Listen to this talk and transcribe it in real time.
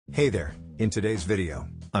Hey there, in today's video,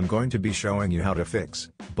 I'm going to be showing you how to fix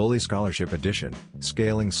Bully Scholarship Edition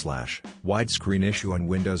scaling/widescreen issue on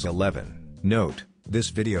Windows 11. Note, this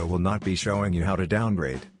video will not be showing you how to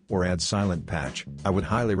downgrade or add silent patch. I would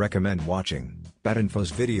highly recommend watching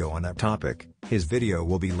Batinfo's video on that topic. His video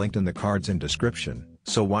will be linked in the cards and description,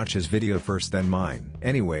 so watch his video first then mine.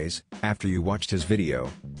 Anyways, after you watched his video,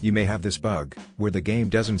 you may have this bug, where the game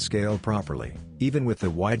doesn't scale properly, even with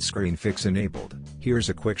the widescreen fix enabled. Here's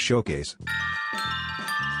a quick showcase.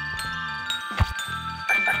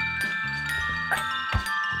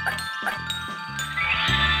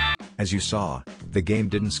 As you saw, the game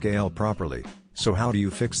didn't scale properly. So how do you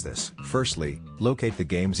fix this? Firstly, locate the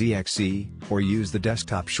game's exe, or use the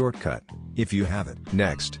desktop shortcut, if you have it.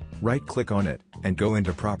 Next, right-click on it, and go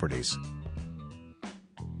into Properties.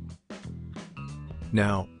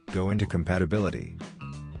 Now, go into Compatibility.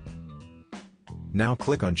 Now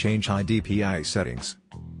click on Change IDPI Settings.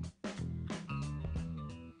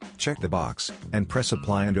 Check the box, and press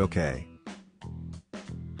Apply and OK.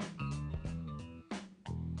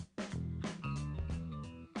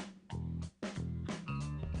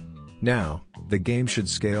 Now, the game should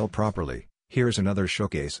scale properly. Here's another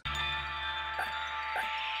showcase.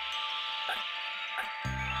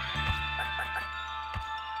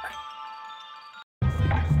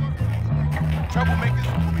 Troublemakers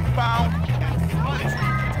will be found